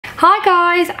Hi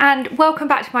guys, and welcome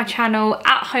back to my channel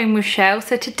At Home with Shell.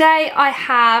 So today I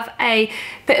have a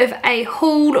bit of a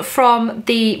haul from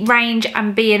the Range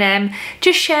and B&M,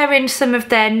 just sharing some of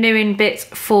their new in bits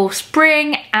for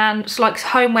spring and like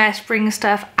homeware spring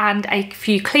stuff and a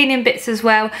few cleaning bits as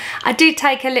well. I did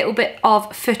take a little bit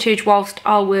of footage whilst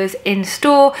I was in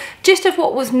store, just of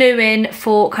what was new in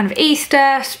for kind of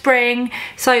Easter, spring,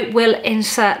 so we'll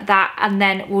insert that and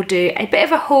then we'll do a bit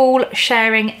of a haul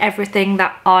sharing everything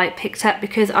that I picked up,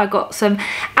 because I got some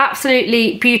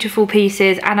absolutely beautiful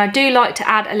pieces and I do like to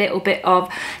add a little bit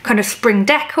of kind of spring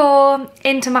decor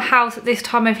into my house at this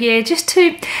time of year, just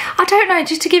to, I don't know,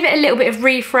 just to give it a little bit of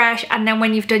refresh. And then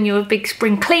when you've done your big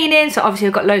spring cleaning, so obviously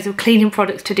I've got loads of cleaning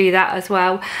products to do that as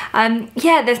well,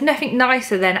 yeah, there's nothing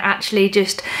nicer than actually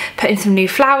just putting some new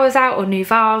flowers out or new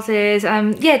vases,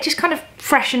 yeah, just kind of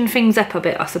freshen things up a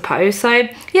bit, I suppose. So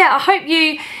yeah, I hope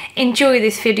you enjoy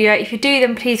this video. If you do,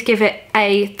 then please give it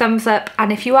a thumbs up,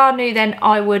 and if you are new, then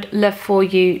I would love for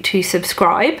you to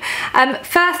subscribe.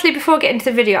 Firstly, before I get into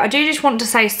the video, I do just want to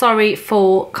say sorry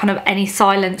for kind of any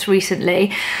silence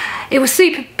recently. It was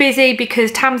super busy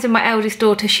because Tamsin, my eldest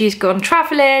daughter, she's gone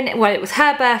travelling. Well, it was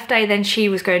her birthday, then she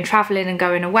was going travelling and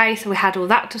going away, so we had all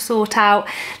that to sort out.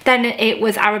 Then it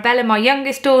was Arabella, my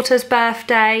youngest daughter's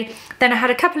birthday. Then I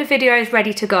had a couple of videos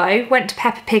ready to go. Went to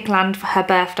Peppa Pig Land for her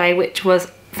birthday, which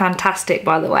was fantastic,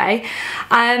 by the way.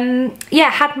 Yeah,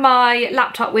 had my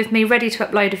laptop with me ready to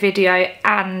upload a video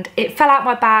and it fell out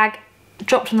my bag,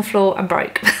 dropped on the floor and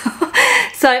broke.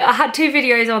 So I had two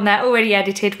videos on there already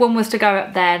edited. One was to go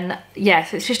up then. Yeah,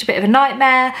 so it's just a bit of a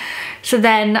nightmare. So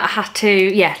then I had to,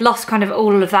 yeah, lost kind of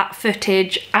all of that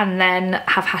footage and then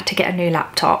have had to get a new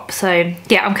laptop. So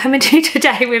yeah, I'm coming to you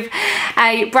today with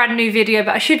a brand new video,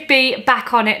 but I should be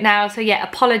back on it now. So yeah,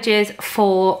 apologies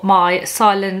for my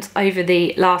silence over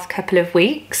the last couple of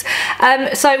weeks.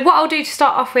 So what I'll do to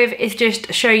start off with is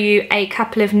just show you a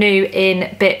couple of new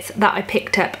in bits that I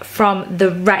picked up from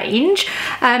the Range.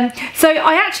 So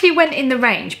I actually went in the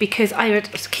Range because I would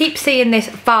keep seeing this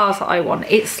vase that I want.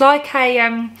 It's like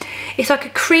a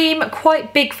cream,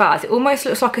 quite big vase. It almost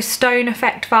looks like a stone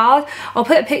effect vase. I'll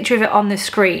put a picture of it on the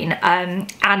screen,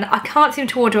 and I can't seem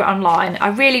to order it online. I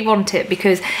really want it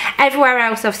because everywhere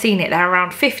else I've seen it, they're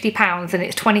around £50 and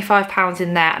it's £25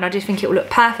 in there, and I just think it will look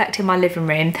perfect in my living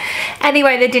room.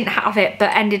 Anyway, they didn't have it,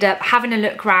 but ended up having a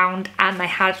look round and they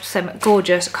had some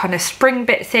gorgeous kind of spring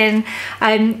bits in.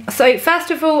 So first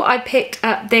of all, I picked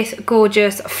up this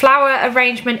gorgeous flower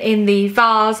arrangement in the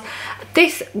vase.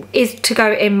 This is to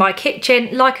go in my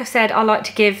kitchen. Like I said, I like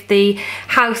to give the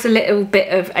house a little bit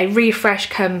of a refresh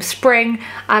come spring,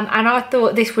 and I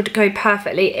thought this would go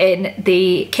perfectly in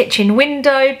the kitchen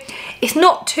window. It's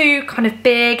not too kind of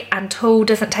big and tall,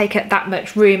 doesn't take up that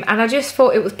much room, and I just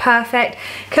thought it was perfect.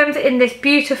 Comes in this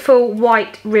beautiful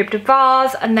white ribbed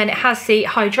vase, and then it has the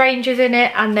hydrangeas in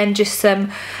it, and then just some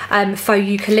faux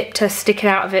eucalyptus sticking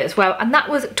out of it as well, and that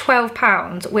was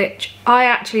 £12, which I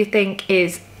actually think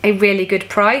is a really good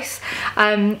price.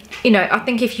 You know, I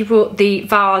think if you bought the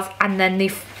vase and then the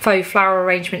faux flower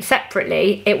arrangement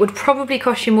separately, it would probably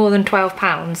cost you more than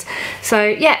 £12. So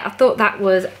yeah, I thought that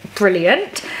was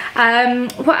brilliant.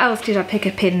 What else did I pick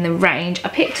up in the Range? I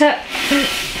picked up,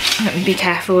 let me be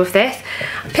careful with this.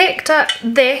 I picked up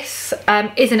this,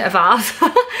 isn't a vase.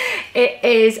 It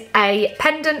is a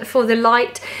pendant for the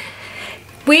light.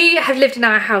 We have lived in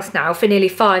our house now for nearly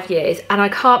 5 years, and I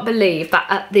can't believe that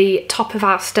at the top of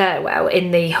our stairwell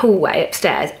in the hallway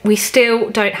upstairs, we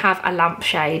still don't have a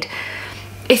lampshade.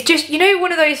 It's just, you know,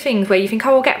 one of those things where you think,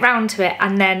 oh, I'll get round to it,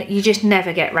 and then you just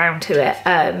never get round to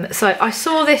it. So I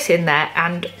saw this in there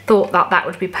and thought that that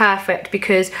would be perfect,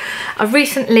 because I've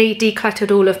recently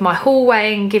decluttered all of my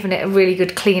hallway and given it a really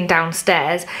good clean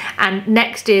downstairs, and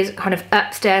next is kind of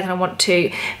upstairs, and I want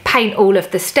to paint all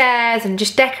of the stairs and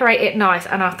just decorate it nice.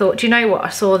 And I thought, do you know what, I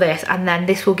saw this, and then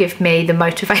this will give me the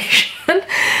motivation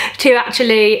to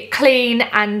actually clean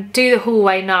and do the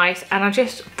hallway nice, and I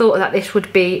just thought that this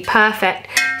would be perfect.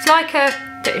 It's like a,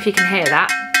 I don't know if you can hear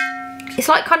that, it's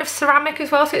like kind of ceramic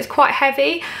as well, so it's quite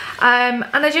heavy, and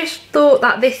I just thought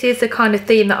that this is the kind of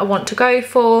theme that I want to go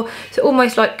for. So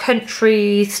almost like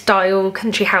country style,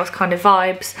 country house kind of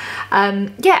vibes.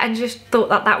 Yeah, and just thought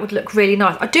that that would look really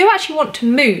nice. I do actually want to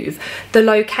move the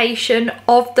location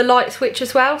of the light switch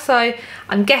as well, so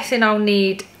I'm guessing I'll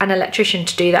need an electrician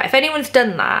to do that. If anyone's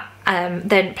done that,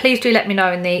 then please do let me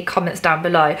know in the comments down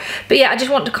below. But yeah, I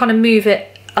just want to kind of move it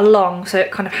along, so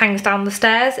it kind of hangs down the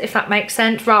stairs, if that makes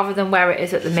sense, rather than where it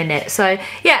is at the minute. So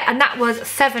yeah, and that was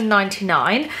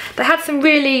 £7.99. They had some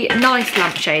really nice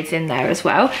lampshades in there as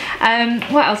well.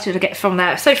 What else did I get from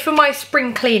there? So for my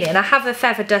spring cleaning, I have a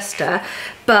feather duster,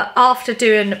 but after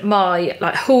doing my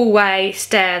like hallway,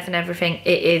 stairs and everything,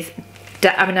 it is,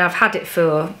 I mean, I've had it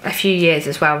for a few years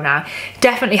as well now.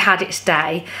 Definitely had its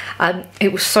day.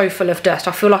 It was so full of dust.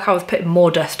 I feel like I was putting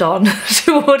more dust on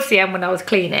towards the end when I was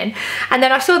cleaning. And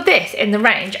then I saw this in the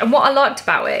Range, and what I liked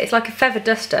about it is like a feather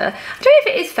duster. I don't know if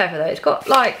it is feather though. It's got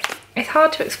like, it's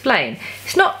hard to explain.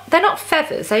 It's not, they're not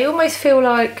feathers. They almost feel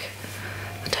like,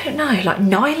 I don't know, like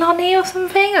nylon-y or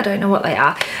something. I don't know what they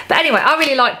are. But anyway, I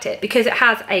really liked it because it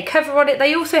has a cover on it.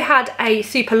 They also had a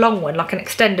super long one, like an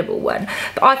extendable one.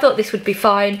 But I thought this would be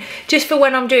fine just for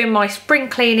when I'm doing my spring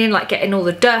cleaning, like getting all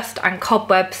the dust and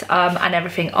cobwebs and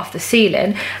everything off the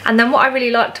ceiling. And then what I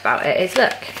really liked about it is,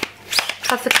 look, it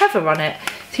has the cover on it.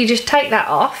 So you just take that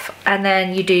off and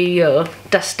then you do your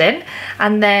dusting.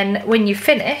 And then when you've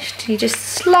finished, you just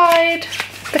slide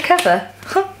the cover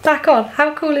back on.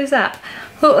 How cool is that?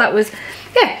 Thought that was,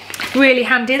 yeah, really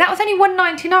handy. That was only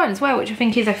 £1.99 as well, which I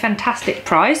think is a fantastic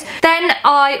price. Then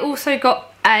I also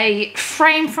got a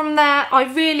frame from there.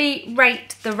 I really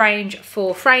rate the Range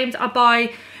for frames. I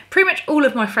buy pretty much all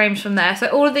of my frames from there. So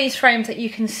all of these frames that you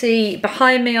can see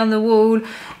behind me on the wall,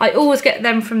 I always get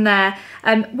them from there.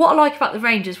 What I like about the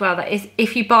Range as well, that is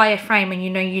if you buy a frame and you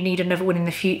know you need another one in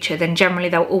the future, then generally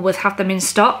they'll always have them in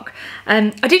stock. I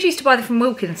did used to buy them from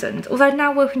Wilkinson's, although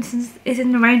now Wilkinson's is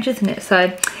in the Range, isn't it?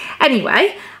 So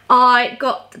anyway, I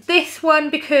got this one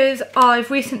because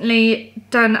I've recently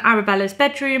done Arabella's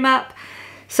bedroom up.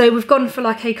 So we've gone for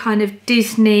like a kind of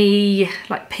Disney,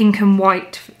 like pink and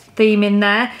white theme in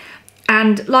there.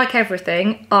 And like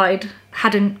everything,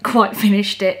 hadn't quite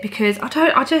finished it because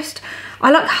I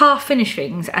like half finish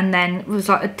things, and then was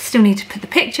like, I still need to put the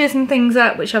pictures and things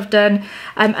up, which I've done,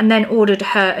 and then ordered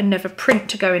her another print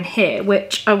to go in here,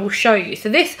 which I will show you. So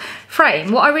this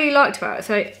frame, what I really liked about it,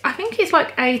 so I think it's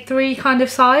like A3 kind of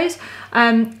size,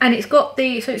 and it's got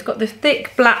the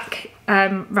thick black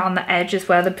around the edge as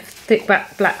well, the thick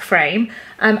black frame,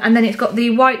 and then it's got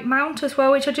the white mount as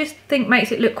well, which I just think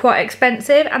makes it look quite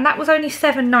expensive, and that was only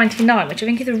 £7.99, which I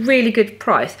think is a really good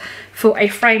price for a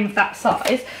frame of that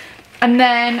size. And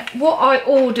then what I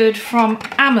ordered from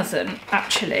Amazon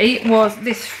actually was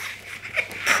this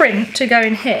print to go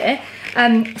in here.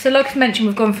 So like I mentioned,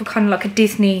 we've gone for kind of like a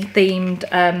Disney themed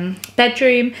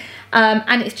bedroom.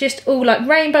 And it's just all like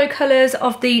rainbow colours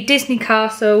of the Disney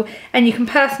castle, and you can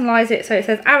personalise it. So it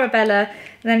says Arabella,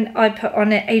 and then I put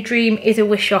on it, a dream is a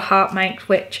wish your heart makes,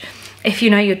 which if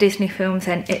you know your Disney films,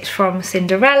 then it's from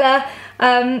Cinderella.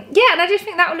 Yeah, and I just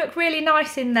think that would look really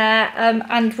nice in there,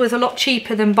 and was a lot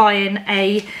cheaper than buying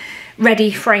a ready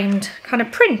framed kind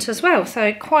of print as well.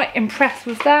 So quite impressed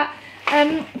with that.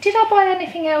 Did I buy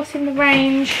anything else in the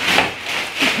Range?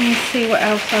 Let me see what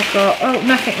else I've got. Oh,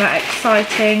 nothing that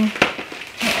exciting.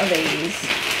 What are these?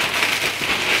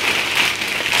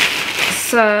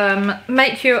 Some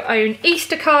make your own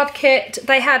Easter card kit.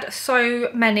 They had so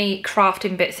many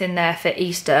crafting bits in there for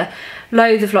Easter.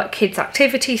 Loads of like kids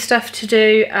activity stuff to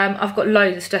do. I've got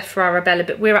loads of stuff for Arabella,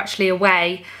 but we're actually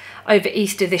away over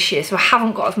Easter this year, so I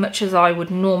haven't got as much as I would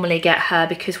normally get her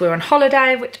because we're on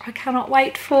holiday, which I cannot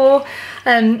wait for.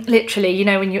 Literally, you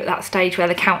know, when you're at that stage where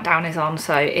the countdown is on,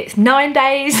 so it's 9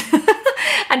 days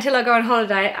until I go on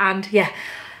holiday, and yeah,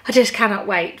 I just cannot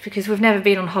wait because we've never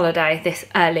been on holiday this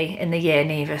early in the year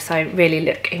neither, so really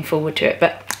looking forward to it.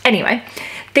 But anyway,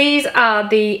 these are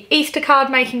the Easter card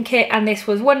making kit, and this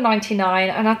was £1.99,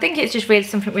 and I think it's just really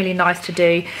something really nice to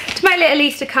do, to make little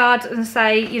Easter cards and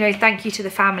say, you know, thank you to the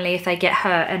family if they get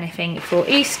her anything for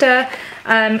Easter.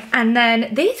 And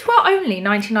then these were only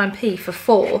 99p for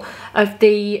 4 of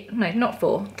the, no, not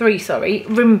 4, 3, sorry,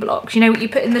 rim blocks. You know what you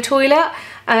put in the toilet?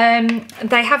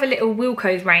 They have a little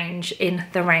Wilko's range in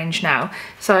the Range now,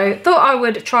 so thought I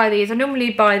would try these. I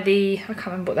normally buy the, I can't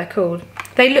remember what they're called.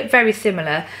 They look very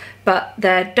similar, but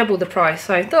they're double the price,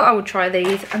 so I thought I would try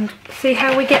these and see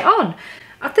how we get on.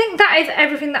 I think that is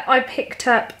everything that I picked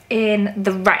up in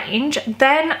the Range.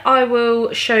 Then I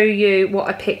will show you what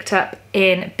I picked up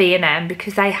in B&M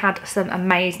because they had some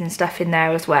amazing stuff in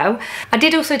there as well. I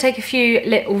did also take a few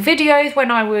little videos when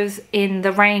I was in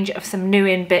the Range of some new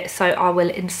in bits, so I will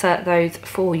insert those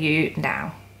for you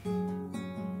now.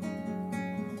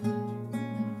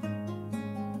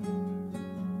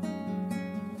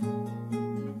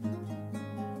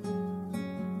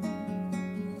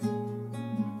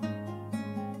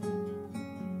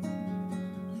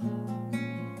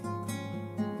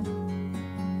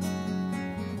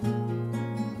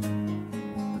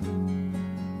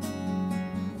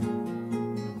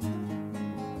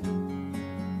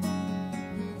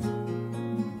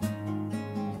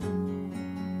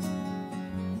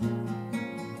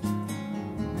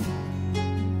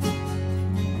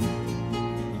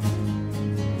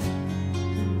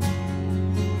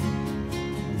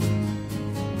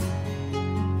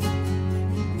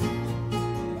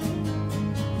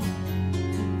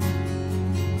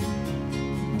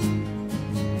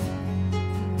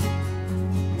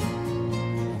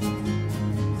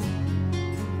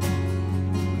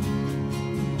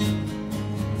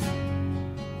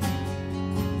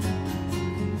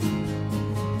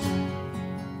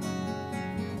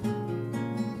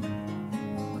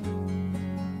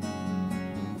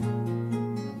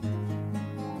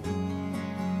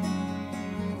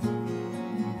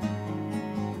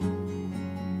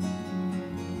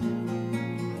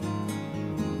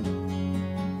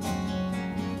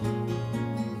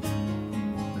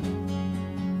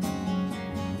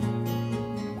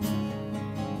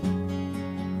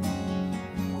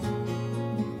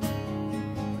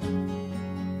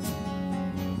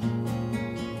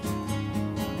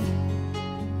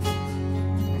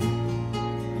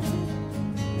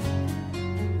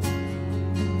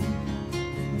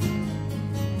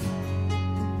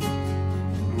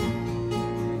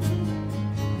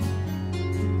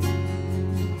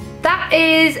 that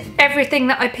is everything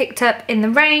that I picked up in the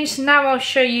range. So now I'll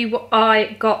show you what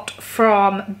I got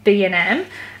from B&M.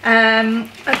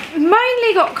 I've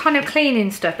mainly got kind of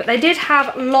cleaning stuff, but they did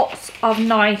have lots of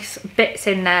nice bits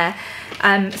in there.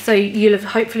 So you'll have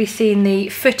hopefully seen the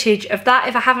footage of that.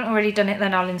 If I haven't already done it,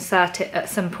 then I'll insert it at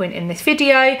some point in this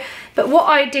video. But what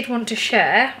I did want to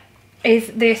share is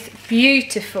this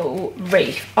beautiful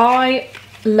wreath. I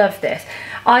love this.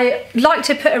 I like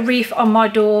to put a wreath on my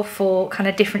door for kind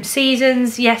of different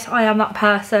seasons. Yes, I am that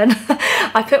person.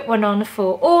 I put one on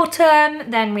for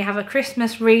autumn, then we have a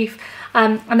Christmas wreath,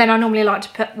 and then I normally like to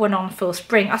put one on for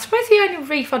spring. I suppose the only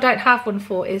wreath I don't have one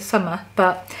for is summer,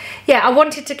 but yeah, I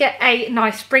wanted to get a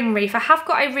nice spring wreath. I have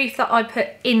got a wreath that I put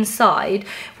inside,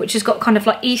 which has got kind of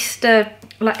like Easter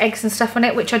like eggs and stuff on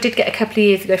it, which I did get a couple of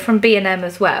years ago from B&M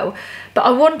as well. But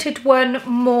I wanted one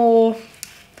more,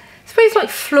 I suppose, like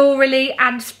florally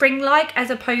and spring-like, as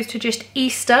opposed to just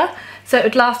Easter, so it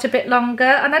would last a bit longer.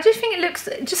 And I just think it looks,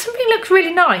 just something looks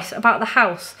really nice about the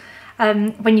house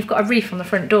when you've got a wreath on the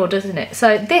front door, doesn't it?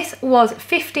 So this was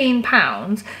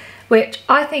 £15, which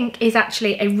I think is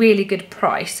actually a really good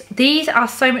price. These are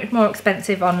so much more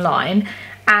expensive online,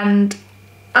 and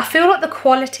I feel like the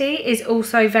quality is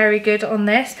also very good on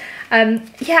this.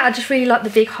 Yeah, I just really like the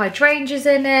big hydrangeas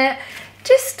in it.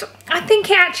 Just, I think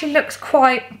it actually looks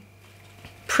quite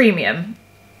premium,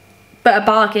 but a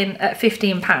bargain at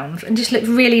 £15, and just looks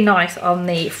really nice on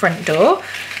the front door.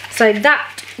 So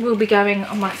that will be going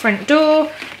on my front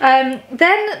door.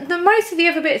 Then most of the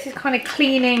other bits is kind of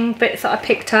cleaning bits that I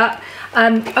picked up.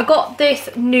 I got this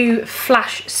new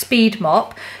Flash speed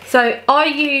mop. So I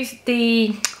use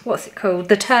the, what's it called,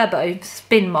 the turbo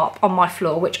spin mop on my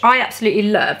floor, which I absolutely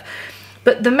love.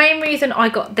 But the main reason I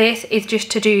got this is just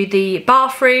to do the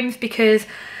bathrooms, because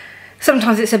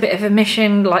sometimes it's a bit of a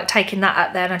mission, like taking that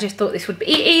up there, and I just thought this would be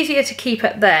easier to keep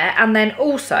up there. And then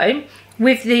also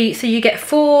with the, so you get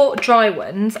 4 dry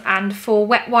ones and 4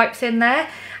 wet wipes in there.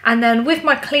 And then with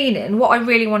my cleaning, what I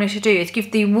really wanted to do is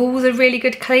give the walls a really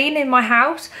good clean in my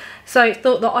house. So I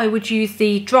thought that I would use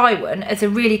the dry one as a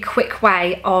really quick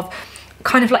way of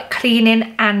kind of like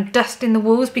cleaning and dusting the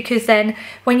walls, because then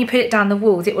when you put it down the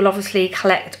walls, it will obviously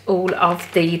collect all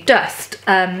of the dust.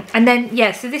 And then,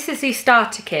 yeah, so this is the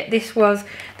starter kit. This was,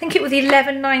 I think it was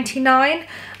 £11.99.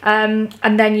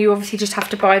 And then you obviously just have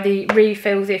to buy the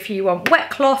refills if you want wet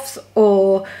cloths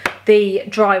or the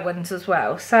dry ones as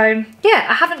well. So yeah,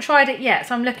 I haven't tried it yet,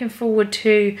 so I'm looking forward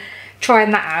to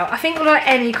trying that out. I think like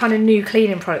any kind of new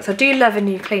cleaning products, I do love a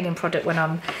new cleaning product when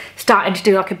I'm starting to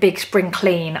do like a big spring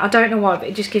clean. I don't know why, but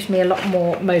it just gives me a lot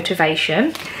more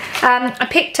motivation. I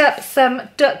picked up some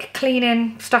duck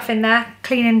cleaning stuff in there,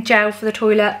 cleaning gel for the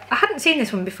toilet. I hadn't seen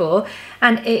this one before,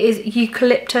 and it is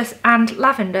eucalyptus and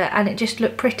lavender, and it just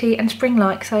looked pretty and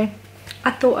spring-like, so I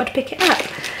thought I'd pick it up.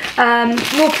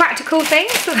 More practical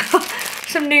things,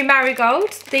 some new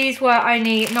marigolds. These were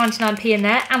only 99p in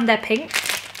there, and they're pink,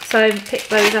 so picked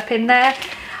those up in there.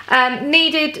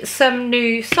 Needed some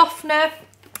new softener,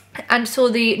 and saw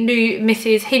the new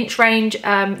Mrs. Hinch range,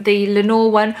 the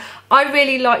Lenore one. I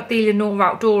really like the Lenore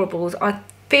Outdoorables. I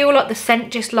feel like the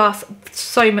scent just lasts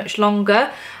so much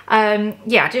longer.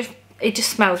 Yeah, it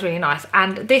just smells really nice.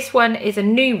 And this one is a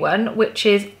new one, which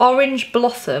is Orange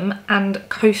Blossom and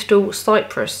Coastal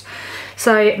Cypress.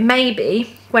 So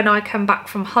maybe when I come back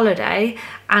from holiday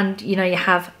and, you know, you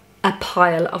have a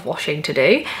pile of washing to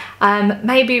do,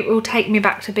 maybe it will take me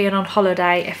back to being on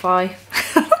holiday if I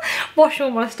wash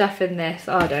all my stuff in this.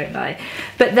 I don't know.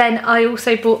 But then I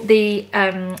also bought the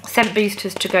scent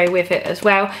boosters to go with it as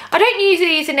well. I don't use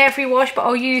these in every wash, but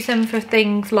I'll use them for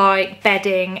things like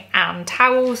bedding and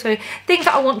towels, so things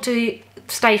that I want to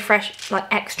stay fresh like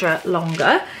extra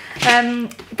longer.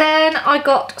 Then I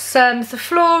got some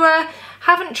Sephora.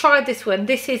 Haven't tried this one.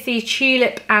 This is the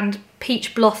Tulip and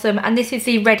Peach Blossom, and this is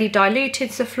the ready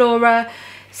diluted Sephora.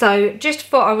 So just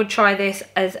thought I would try this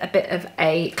as a bit of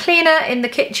a cleaner in the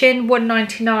kitchen.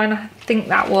 £1.99 I think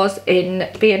that was in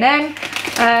B&M.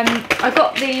 I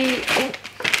got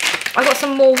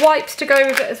some more wipes to go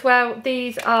with it as well.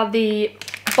 These are the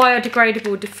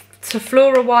biodegradable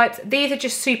Sephora wipes. These are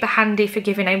just super handy for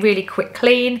giving a really quick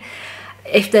clean.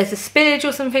 If there's a spillage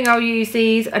or something, I'll use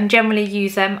these, and generally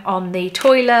use them on the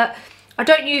toilet. I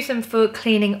don't use them for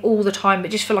cleaning all the time,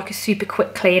 but just for like a super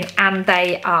quick clean, and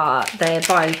they're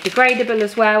biodegradable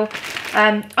as well.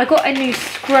 I got a new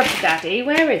Scrub Daddy.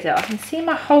 Where is it? I can see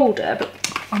my holder, but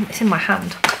it's in my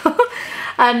hand.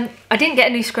 I didn't get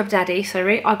a new Scrub Daddy,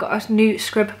 sorry. I got a new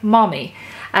Scrub Mommy.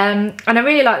 And I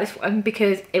really like this one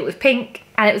because it was pink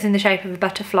and it was in the shape of a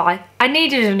butterfly. I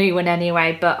needed a new one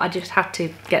anyway, but I just had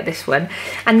to get this one.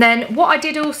 And then what I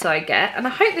did also get, and I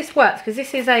hope this works because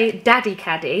this is a daddy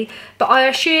caddy, but I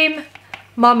assume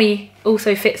mummy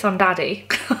also fits on daddy.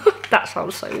 That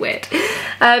sounds so weird.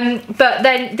 But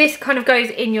then this kind of goes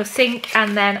in your sink,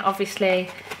 and then obviously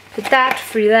the dad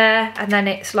through there, and then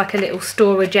it's like a little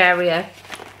storage area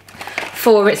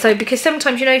for it. So because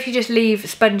sometimes, you know, if you just leave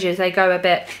sponges, they go a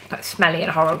bit like smelly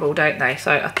and horrible, don't they?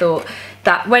 So I thought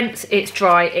that once it's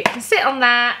dry, it can sit on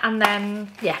there, and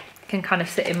then yeah, can kind of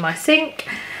sit in my sink.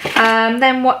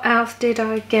 Then what else did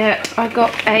I get? I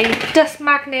got a dust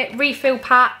magnet refill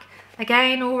pack,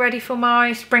 again all ready for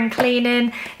my spring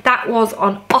cleaning. That was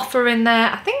on offer in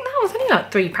there. I think that was only like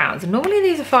 £3, and normally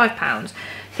these are £5,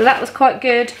 so that was quite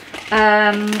good.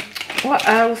 What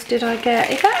else did I get?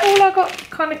 Is that all I got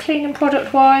kind of cleaning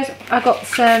product wise? I got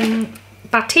some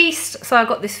Batiste, so I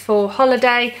got this for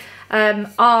holiday.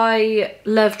 I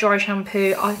love dry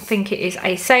shampoo. I think it is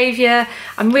a saviour.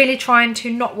 I'm really trying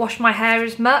to not wash my hair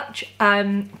as much,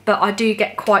 but I do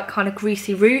get quite kind of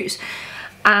greasy roots,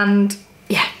 and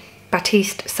yeah,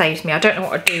 Batiste saves me. I don't know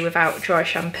what I'd do without dry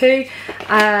shampoo.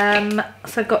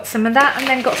 So I got some of that, and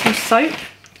then got some soap.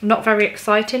 Not very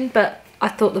exciting, but I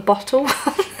thought the bottle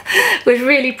was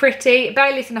really pretty.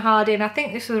 Baylis and Harding, I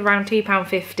think this was around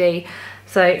 £2.50.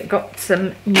 So got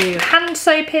some new hand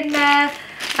soap in there.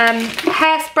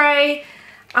 Hairspray.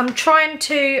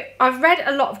 I've read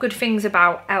a lot of good things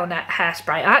about Elnet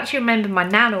hairspray. I actually remember my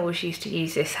nan always used to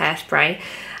use this hairspray,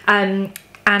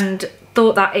 and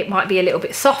thought that it might be a little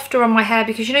bit softer on my hair,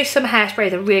 because you know some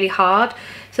hairsprays are really hard.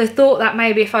 So I thought that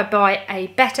maybe if I buy a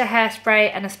better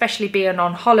hairspray, and especially being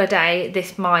on holiday,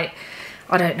 this might,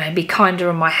 I don't know, be kinder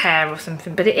on my hair or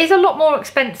something. But it is a lot more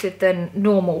expensive than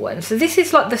normal ones. So this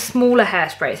is like the smaller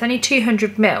hairspray. It's only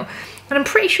 200ml. And I'm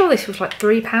pretty sure this was like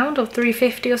 £3 or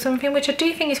 £3.50 or something, which I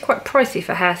do think is quite pricey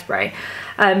for hairspray.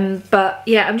 But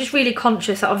yeah, I'm just really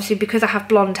conscious that obviously because I have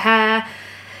blonde hair,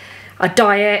 I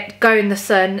dye it, go in the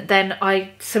sun, then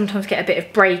I sometimes get a bit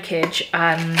of breakage.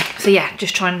 So yeah,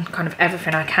 just trying kind of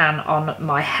everything I can on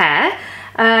my hair.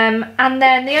 And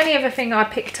then the only other thing I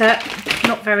picked up,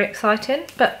 not very exciting,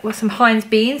 but were some Heinz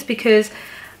beans, because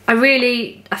I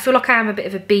feel like I am a bit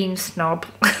of a bean snob.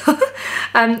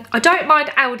 I don't mind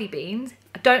Aldi beans,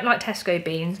 I don't like Tesco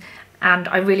beans, and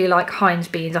I really like Heinz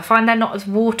beans. I find they're not as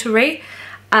watery,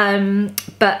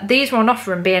 but these were on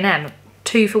offer in B&M.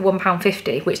 2 for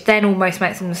 £1.50, which then almost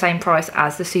makes them the same price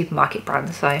as the supermarket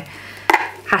brand. So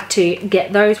had to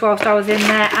get those whilst I was in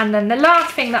there. And then the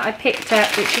last thing that I picked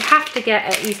up, which you have to get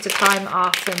at Easter time,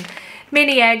 are some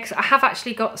mini eggs. I have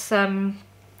actually got some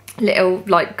little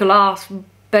like glass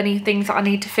bunny things that I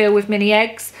need to fill with mini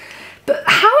eggs. But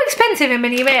how expensive a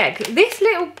mini egg? This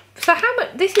little, so how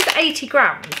much? This is 80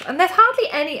 grams, and there's hardly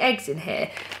any eggs in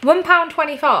here.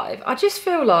 £1.25. I just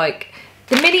feel like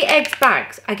the mini eggs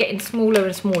bags are getting smaller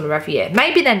and smaller every year.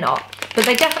 Maybe they're not, but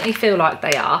they definitely feel like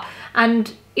they are.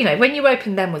 And you know, when you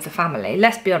open them with the family,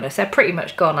 let's be honest, they're pretty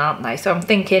much gone, aren't they? So I'm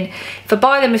thinking, if I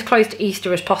buy them as close to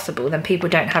Easter as possible, then people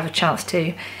don't have a chance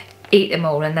to eat them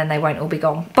all, and then they won't all be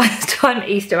gone by the time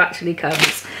Easter actually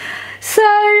comes.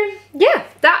 So yeah,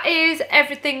 that is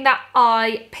everything that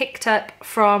I picked up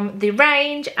from the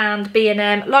Range and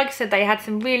B&M. Like I said, they had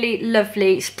some really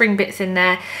lovely spring bits in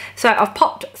there. So I've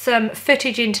popped some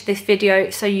footage into this video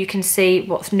so you can see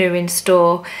what's new in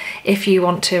store if you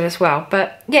want to as well.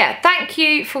 But yeah, thank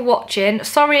you for watching.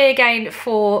 Sorry again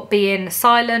for being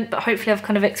silent, but hopefully I've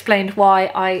kind of explained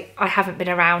why I haven't been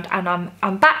around, and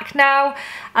I'm back now.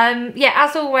 Yeah,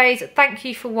 as always, thank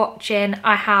you for watching.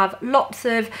 I have lots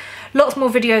more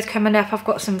videos coming up. I've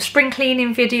got some spring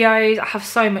cleaning videos. I have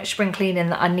so much spring cleaning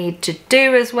that I need to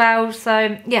do as well.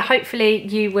 So yeah, hopefully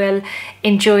you will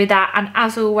enjoy that. And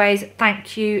as always,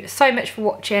 thank you so much for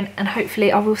watching, and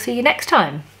hopefully I will see you next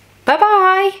time. Bye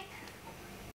bye.